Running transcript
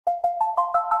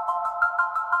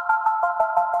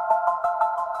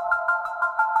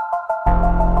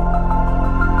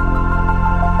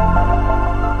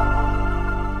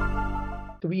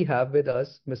we have with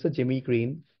us Mr. Jimmy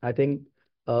Green. I think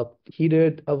he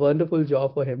did a wonderful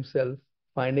job for himself,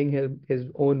 finding his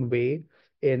own way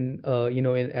in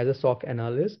as a SOC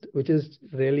analyst, which is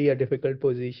really a difficult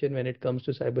position when it comes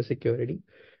to cybersecurity.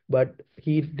 But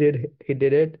he did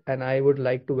it, and I would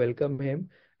like to welcome him.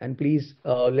 And please,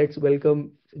 let's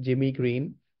welcome Jimmy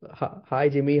Green. Hi,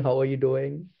 Jimmy. How are you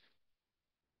doing?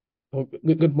 Oh,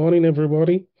 good morning,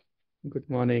 everybody. Good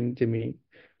morning, Jimmy.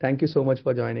 Thank you so much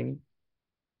for joining.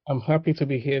 I'm happy to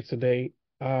be here today.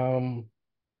 Um,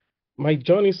 my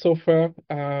journey so far,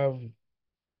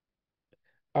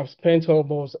 I've spent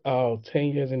almost 10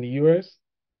 years in the US,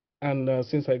 and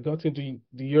since I got into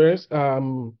the US,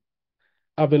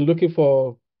 I've been looking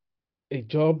for a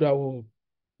job that will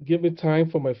give me time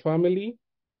for my family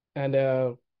and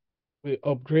will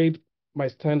upgrade my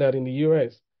standard in the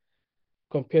US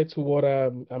compared to what I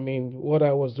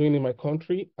was doing in my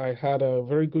country. I had a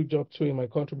very good job too in my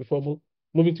country before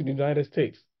moving to the United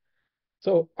States.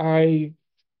 So I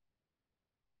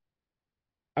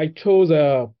chose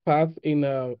a path in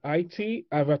IT.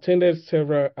 I've attended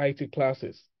several IT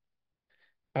classes,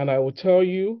 and I will tell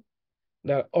you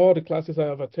that all the classes I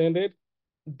have attended,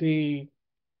 they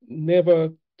never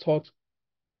taught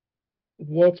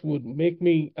what would make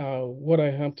me what I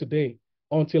am today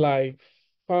until I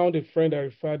found a friend that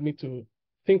referred me to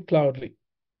Thinkcloudly.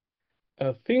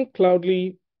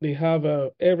 Thinkcloudly, they have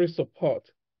every support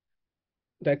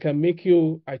that can make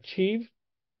you achieve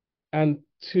and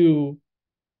to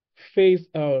face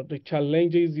the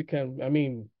challenges you can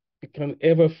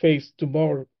ever face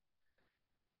tomorrow.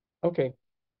 Okay.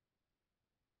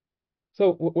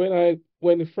 So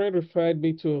when a friend referred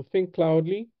me to Think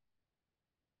Cloudly,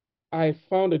 I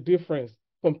found a difference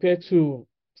compared to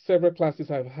several classes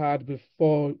I've had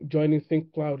before joining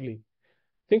Think Cloudly.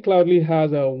 Think Cloudly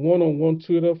has a one-on-one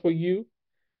tutor for you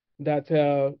that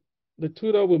the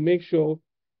tutor will make sure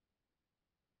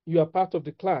you are part of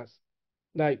the class.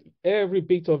 Like every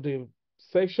bit of the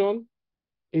session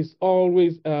is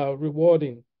always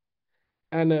rewarding.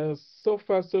 And so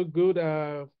far, so good.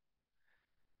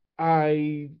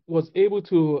 I was able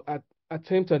to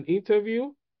attempt an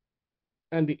interview,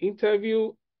 and the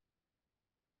interview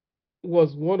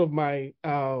was one of my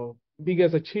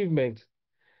biggest achievements.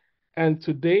 And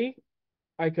today,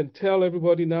 I can tell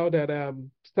everybody now that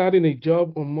I'm starting a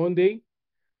job on Monday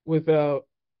with a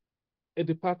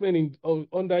department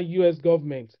under U.S.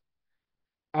 government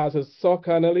as a SOC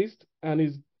analyst, and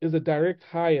is a direct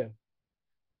hire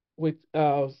with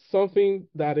something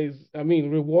that is,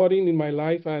 rewarding in my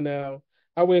life. And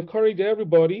I will encourage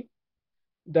everybody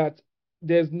that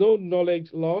there's no knowledge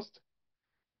lost.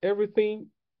 Everything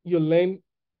you learn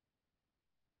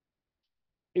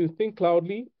in Think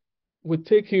Cloudly will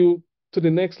take you to the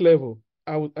next level.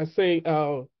 I say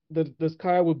the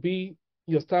sky will be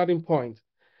your starting point,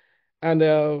 and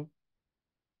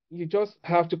you just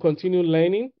have to continue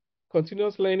learning.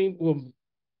 Continuous learning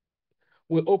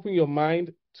will open your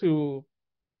mind to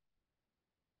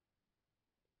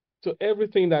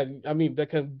everything that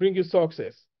can bring you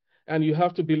success, and you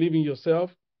have to believe in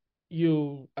yourself.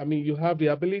 You have the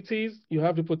abilities, you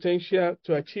have the potential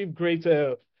to achieve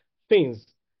greater things,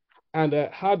 and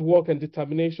hard work and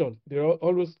determination,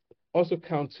 always also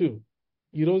count too.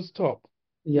 You don't stop.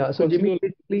 You Yeah, so Jimmy, continue.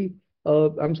 basically,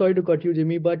 I'm sorry to cut you,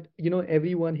 Jimmy, but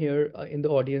everyone here in the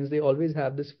audience, they always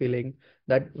have this feeling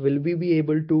that will we be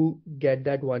able to get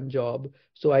that one job?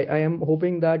 So I am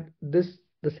hoping that the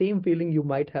same feeling you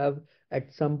might have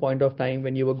at some point of time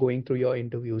when you were going through your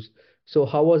interviews. So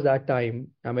how was that time?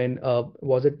 I mean,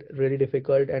 was it really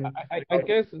difficult? And I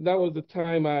guess that was the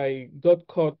time I got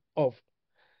caught off.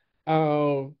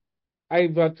 Um, I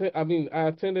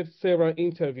attended several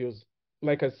interviews.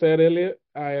 Like I said earlier,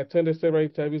 I attended several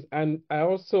interviews, and I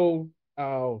also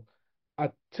uh,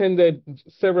 attended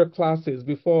several classes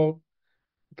before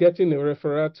getting a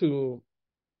referral to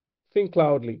Think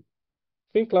Loudly.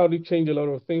 Think Loudly changed a lot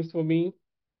of things for me.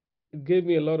 It gave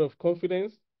me a lot of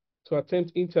confidence to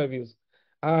attempt interviews.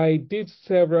 I did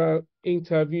several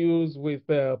interviews with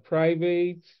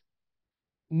private,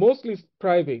 mostly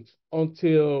private,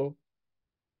 until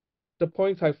the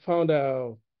point I found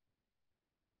a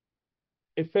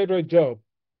federal job,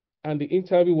 and the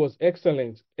interview was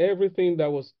excellent. Everything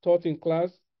that was taught in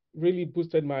class really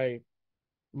boosted my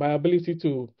ability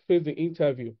to face the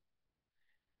interview.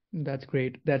 that's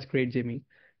great. That's great, Jimmy.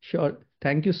 Sure.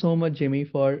 Thank you so much, Jimmy,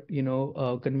 for,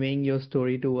 conveying your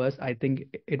story to us. I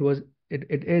think it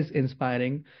is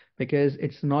inspiring because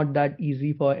it's not that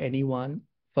easy for anyone,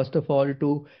 first of all,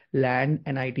 to land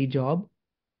an IT job.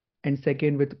 and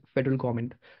second with federal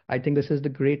government. I think this is the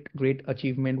great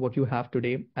achievement what you have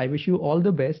today. I wish you all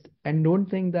the best, and don't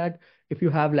think that if you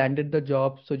have landed the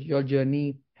job, so your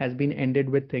journey has been ended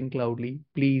with Think Loudly.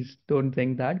 Please don't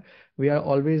think that. We are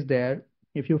always there.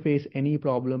 If you face any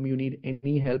problem, you need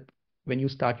any help when you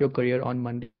start your career on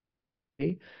Monday,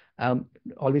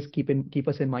 always keep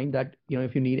us in mind that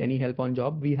if you need any help on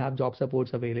job, we have job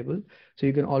supports available. So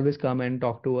you can always come and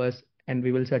talk to us, and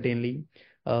we will certainly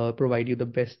provide you the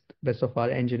best of our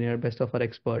engineer, best of our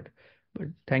expert. But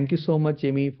thank you so much,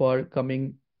 Jamie, for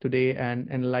coming today and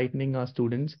enlightening our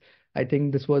students. I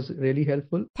think this was really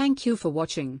helpful. Thank you for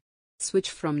watching. Switch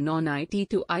from non-IT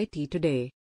to IT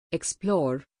today.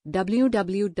 Explore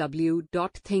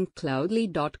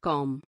www.thinkcloudly.com.